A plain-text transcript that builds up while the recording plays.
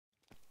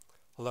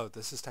Hello,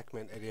 this is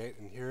TechMint88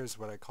 and here is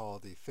what I call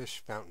the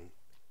fish fountain,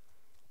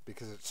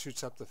 because it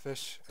shoots up the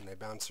fish and they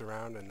bounce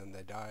around and then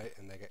they die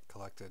and they get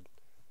collected.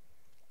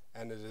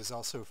 And it is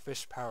also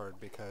fish powered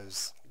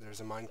because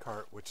there's a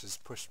minecart which is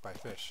pushed by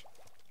fish.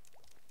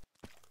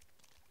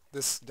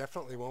 This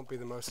definitely won't be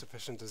the most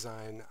efficient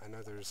design. I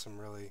know there's some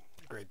really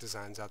great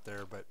designs out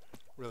there, but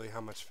really how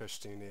much fish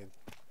do you need?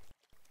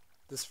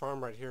 This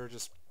farm right here,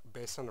 just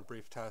based on a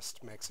brief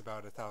test, makes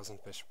about 1,000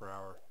 fish per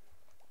hour.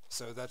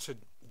 So that should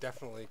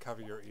definitely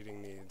cover your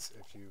eating needs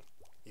if you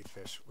eat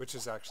fish, which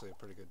is actually a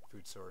pretty good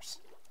food source.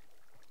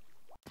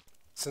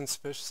 Since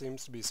fish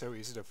seems to be so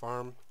easy to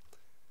farm,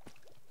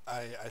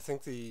 I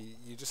think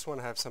you just want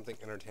to have something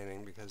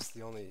entertaining, because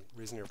the only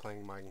reason you're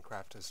playing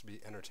Minecraft is to be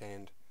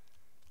entertained.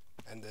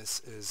 And this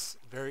is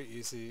very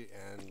easy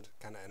and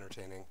kind of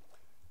entertaining,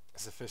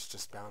 because the fish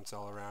just bounce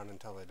all around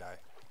until they die.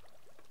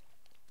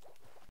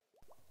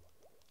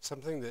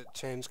 Something that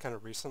changed kind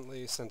of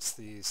recently since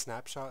the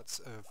snapshots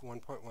of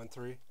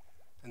 1.13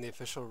 and the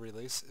official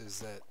release is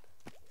that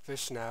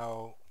fish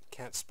now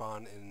can't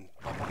spawn in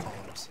bubble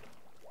columns.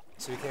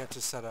 So you can't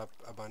just set up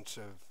a bunch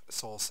of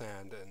soul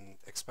sand and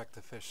expect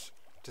the fish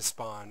to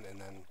spawn and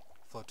then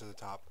float to the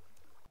top.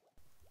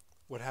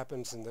 What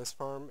happens in this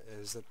farm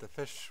is that the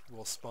fish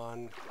will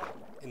spawn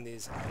in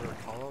these outer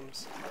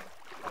columns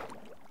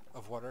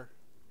of water,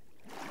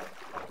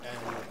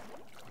 and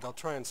they'll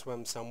try and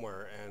swim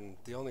somewhere, and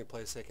the only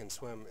place they can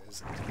swim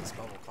is into this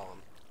bubble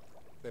column.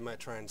 They might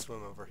try and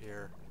swim over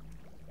here,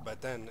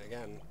 but then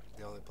again,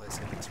 the only place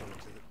they can swim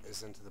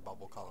is into the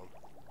bubble column.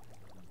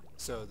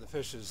 So the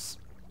fish is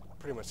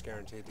pretty much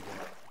guaranteed to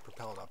get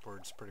propelled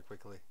upwards pretty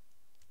quickly.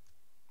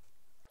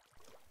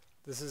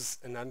 This is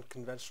an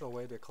unconventional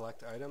way to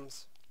collect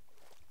items.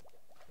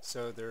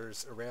 So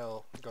there's a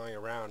rail going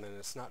around and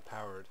it's not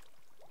powered.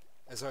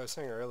 As I was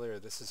saying earlier,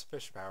 this is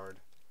fish powered.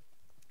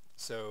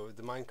 So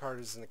the minecart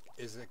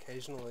is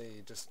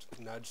occasionally just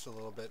nudged a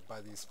little bit by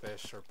these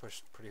fish or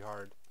pushed pretty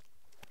hard.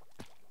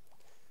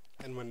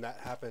 And when that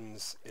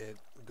happens, it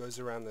goes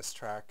around this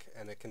track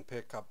and it can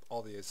pick up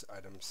all these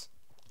items.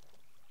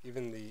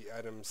 Even the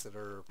items that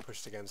are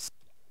pushed against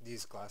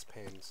these glass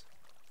panes.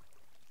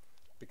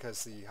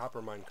 Because the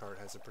hopper minecart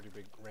has a pretty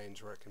big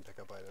range where it can pick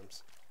up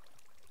items.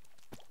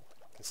 You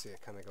can see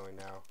it kind of going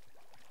now.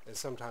 It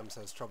sometimes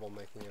has trouble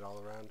making it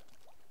all around,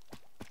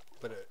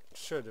 but it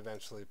should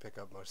eventually pick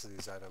up most of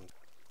these items.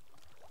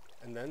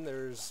 And then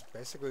there's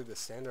basically the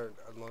standard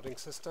unloading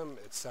system,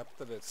 except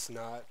that it's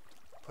not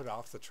put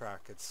off the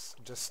track, it's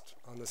just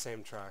on the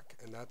same track,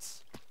 and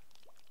that's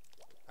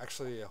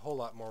actually a whole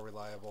lot more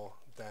reliable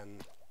than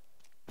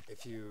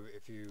if you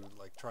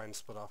like try and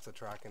split off the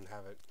track and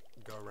have it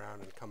go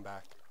around and come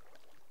back,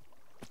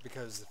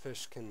 because the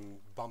fish can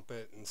bump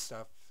it and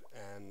stuff,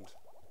 and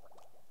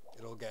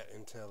it'll get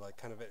into like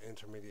kind of an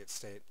intermediate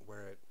state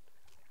where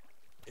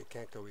it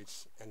can't go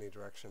any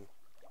direction.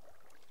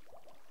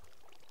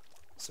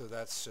 So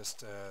that's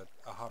just a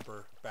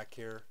hopper back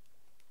here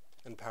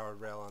and powered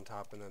rail on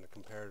top, and then a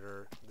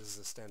comparator. This is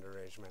a standard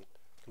arrangement.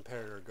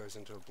 Comparator goes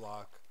into a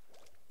block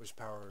which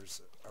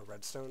powers a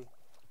redstone,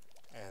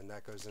 and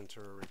that goes into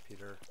a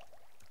repeater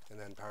and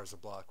then powers a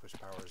block which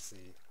powers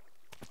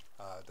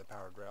the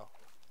powered rail.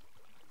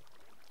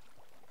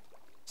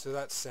 So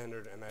that's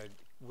standard, and I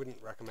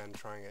wouldn't recommend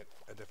trying it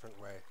a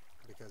different way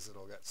because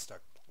it'll get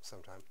stuck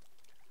sometime.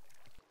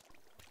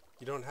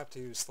 You don't have to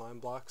use slime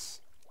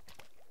blocks.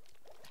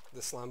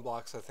 The slime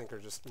blocks I think are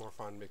just more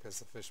fun because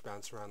the fish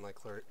bounce around like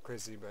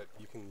crazy, but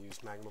you can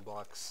use magma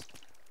blocks,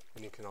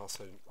 and you can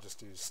also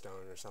just use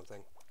stone or something.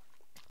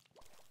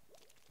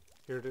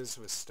 Here it is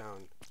with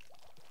stone,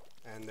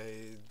 and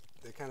they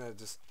kind of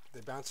just, they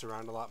bounce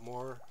around a lot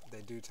more.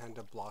 They do tend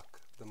to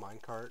block the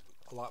minecart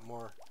a lot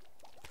more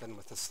than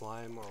with the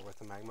slime or with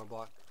the magma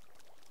block,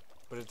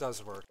 but it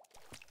does work.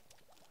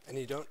 And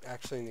you don't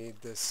actually need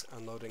this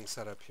unloading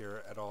setup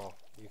here at all.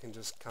 You can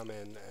just come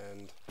in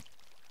and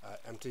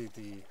empty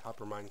the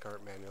hopper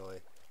minecart manually.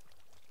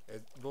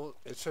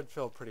 It should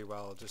fill pretty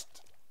well.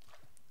 Just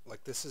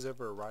like this is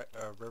over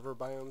a river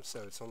biome,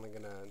 so it's only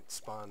going to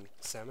spawn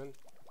salmon.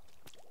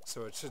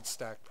 So it should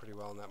stack pretty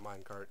well in that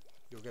minecart.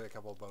 You'll get a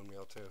couple bone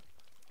meal too.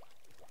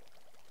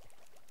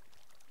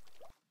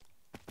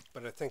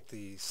 But I think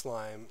the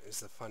slime is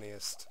the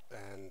funniest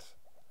and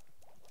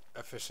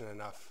efficient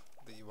enough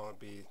that you won't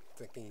be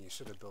thinking you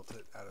should have built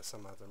it out of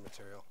some other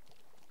material.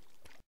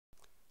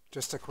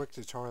 Just a quick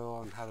tutorial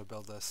on how to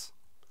build this.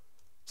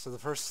 So the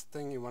first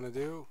thing you want to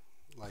do,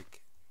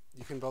 like,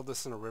 you can build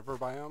this in a river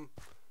biome.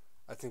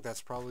 I think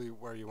that's probably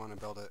where you want to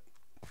build it.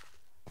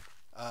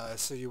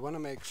 So you want to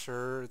make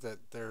sure that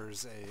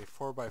there's a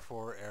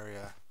 4x4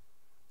 area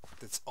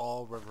that's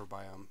all river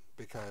biome,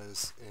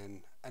 because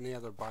in any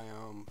other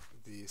biome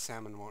the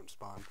salmon won't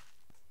spawn.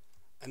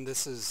 And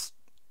this is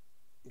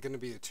going to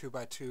be a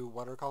 2x2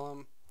 water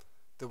column.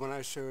 The one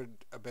I showed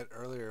a bit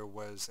earlier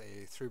was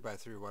a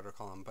 3x3 water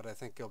column, but I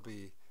think you'll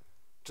be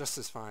just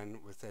as fine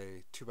with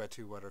a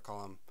 2x2 water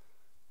column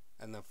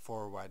and the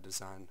 4 wide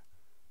design.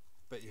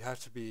 But you have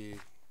to be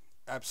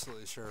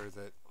absolutely sure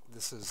that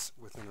this is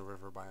within a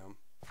river biome.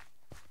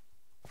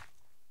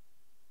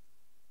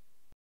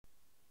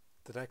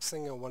 The next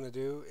thing you'll want to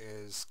do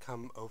is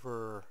come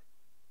over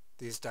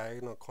these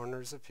diagonal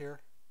corners up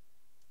here,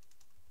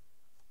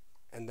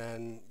 and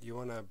then you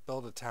want to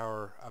build a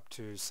tower up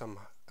to some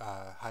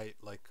height,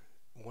 like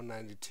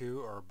 192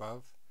 or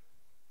above.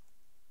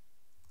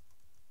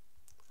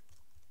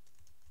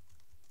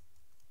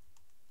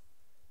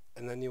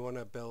 And then you want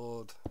to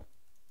build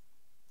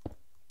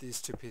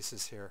these two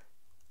pieces here.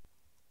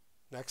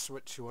 Next,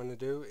 what you want to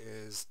do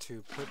is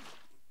to put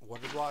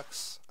water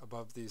blocks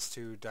above these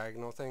two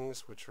diagonal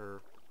things, which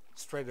are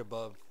straight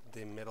above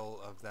the middle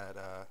of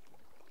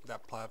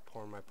that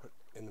platform I put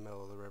in the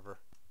middle of the river.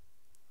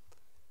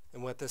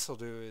 And what this will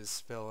do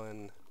is fill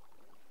in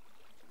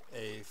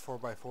a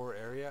 4x4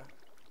 area,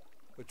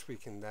 which we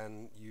can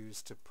then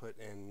use to put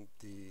in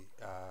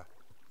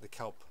the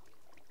kelp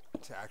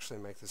to actually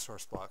make the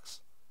source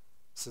blocks.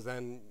 So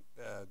then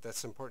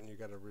that's important. You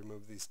got to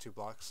remove these two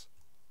blocks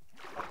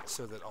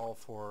so that all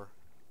 4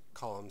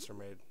 columns are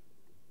made.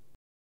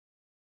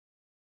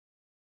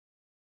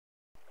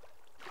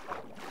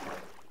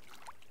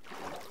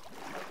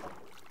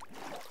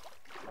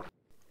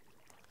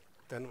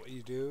 Then what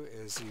you do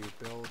is you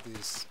build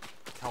these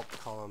kelp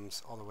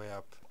columns all the way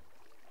up.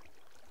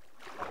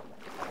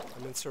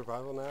 I'm in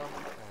survival now,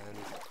 and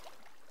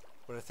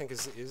what I think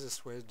is the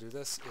easiest way to do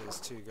this is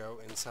to go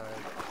inside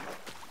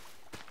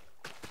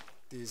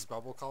these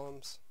bubble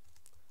columns.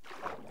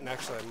 And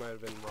actually I might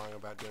have been wrong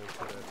about doing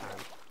 2 at a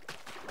time.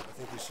 I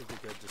think you should be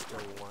good just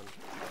doing 1.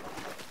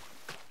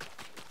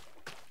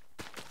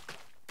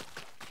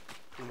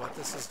 And what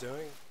this is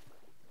doing,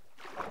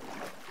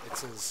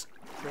 it's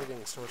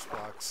creating source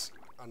blocks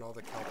on all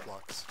the kelp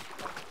blocks.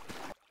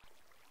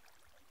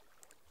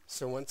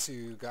 So once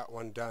you got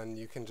one done,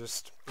 you can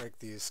just break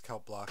these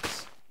kelp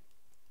blocks,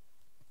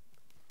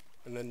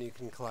 and then you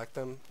can collect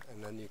them,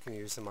 and then you can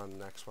use them on the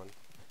next one.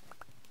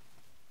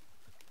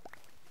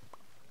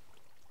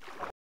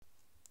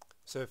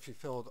 So if you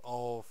filled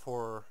all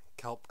 4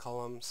 kelp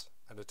columns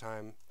at a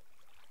time,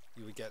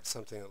 you would get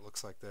something that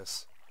looks like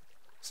this.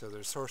 So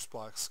there's source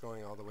blocks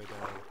going all the way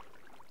down,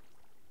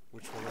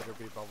 which will later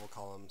be bubble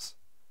columns.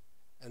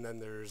 And then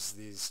there's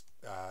these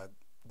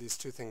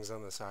 2 things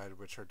on the side,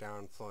 which are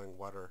down flowing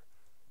water,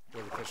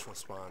 where the fish will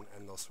spawn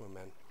and they'll swim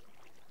in.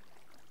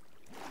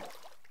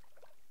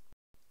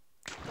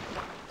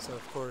 So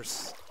of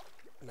course,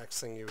 next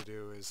thing you would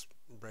do is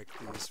break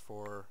these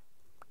 4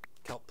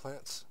 kelp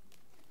plants.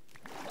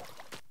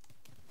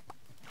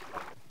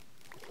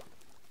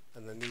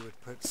 And then you would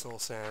put soul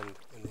sand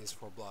in these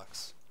 4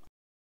 blocks.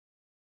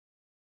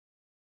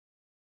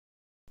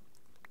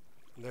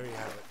 And there you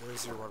have it.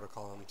 There's your water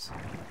columns.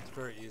 It's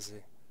very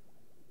easy.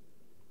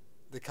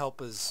 The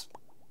kelp is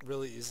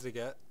really easy to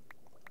get.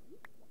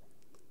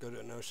 Go to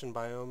an ocean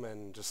biome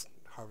and just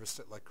harvest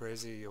it like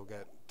crazy. You'll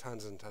get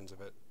tons and tons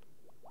of it.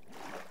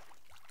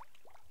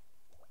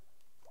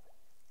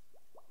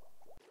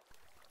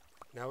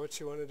 Now what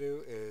you want to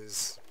do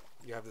is,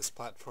 you have this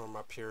platform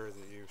up here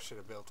that you should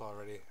have built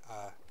already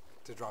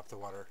to drop the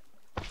water.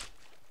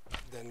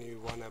 Then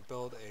you want to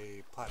build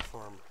a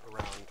platform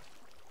around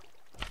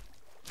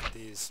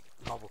these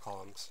bubble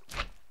columns.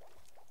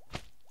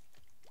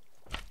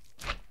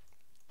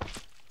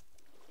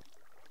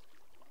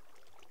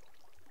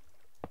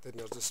 Then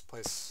you'll just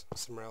place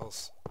some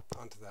rails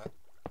onto that.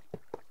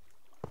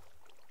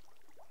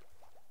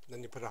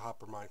 Then you put a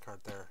hopper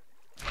minecart there.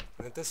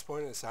 And at this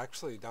point it's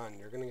actually done.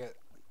 You're going to get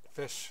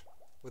fish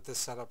with this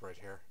setup right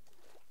here.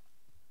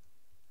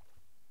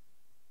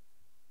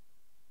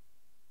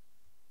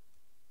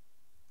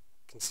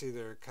 You can see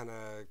they're kind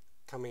of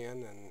coming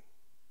in and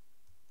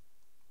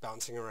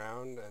bouncing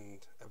around, and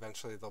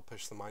eventually they'll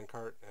push the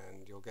minecart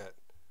and you'll get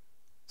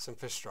some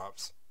fish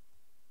drops.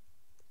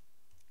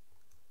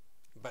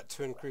 But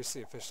to increase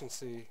the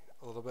efficiency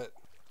a little bit,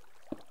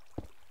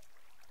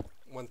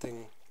 one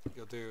thing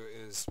you'll do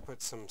is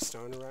put some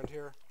stone around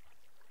here,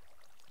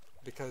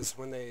 because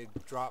when they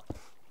drop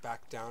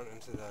back down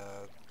into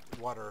the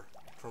water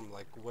from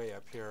like way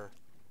up here,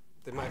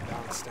 they might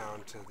bounce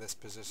down to this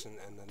position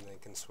and then they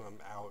can swim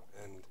out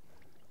and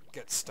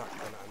get stuck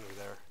kind of under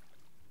there.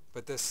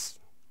 But this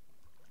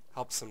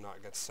helps them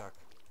not get stuck.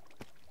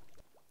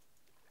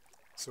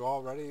 So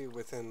already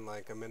within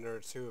like a minute or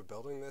 2 of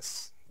building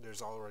this,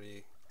 there's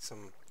already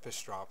some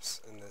fish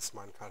drops in this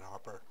minecart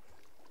hopper.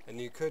 And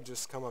you could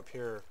just come up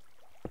here,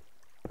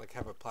 like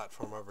have a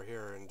platform over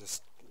here and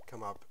just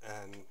come up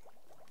and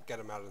get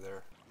them out of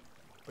there.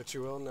 But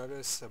you will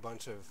notice a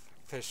bunch of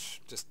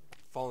fish just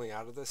falling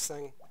out of this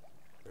thing.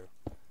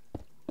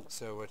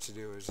 So what you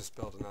do is just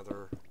build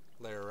another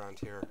layer around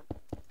here.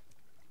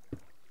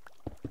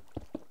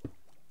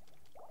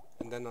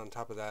 And then on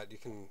top of that you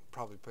can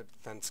probably put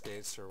fence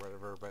gates or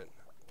whatever, but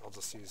I'll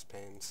just use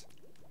panes.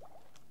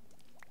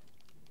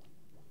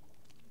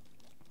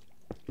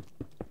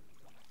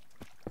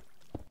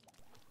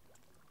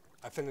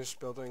 I finished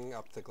building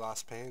up the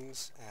glass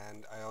panes,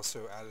 and I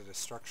also added a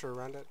structure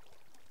around it.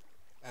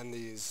 And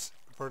these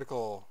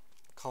vertical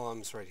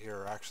columns right here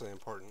are actually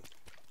important.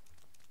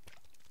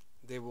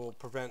 They will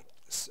prevent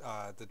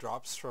the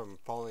drops from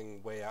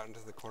falling way out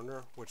into the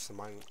corner, which the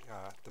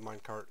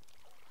minecart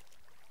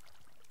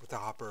with the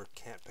hopper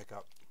can't pick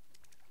up.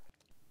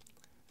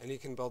 And you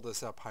can build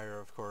this up higher,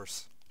 of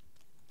course.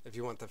 If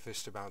you want the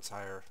fish to bounce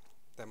higher,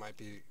 that might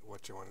be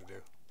what you want to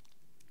do.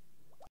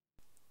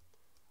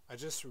 I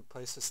just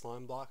replaced the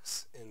slime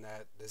blocks in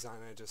that design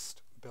I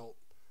just built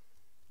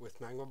with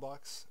magma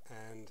blocks,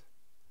 and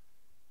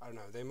I don't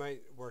know, they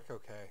might work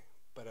okay,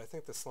 but I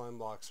think the slime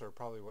blocks are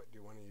probably what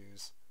you want to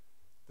use.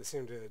 They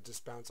seem to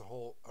just bounce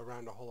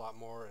around a whole lot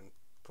more and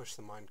push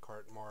the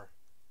minecart more.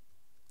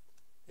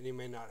 And you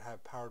may not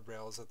have powered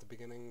rails at the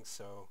beginning,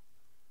 so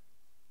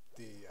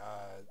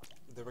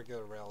the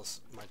regular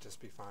rails might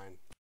just be fine.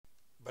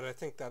 But I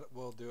think that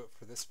will do it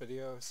for this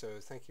video, so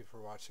thank you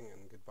for watching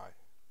and goodbye.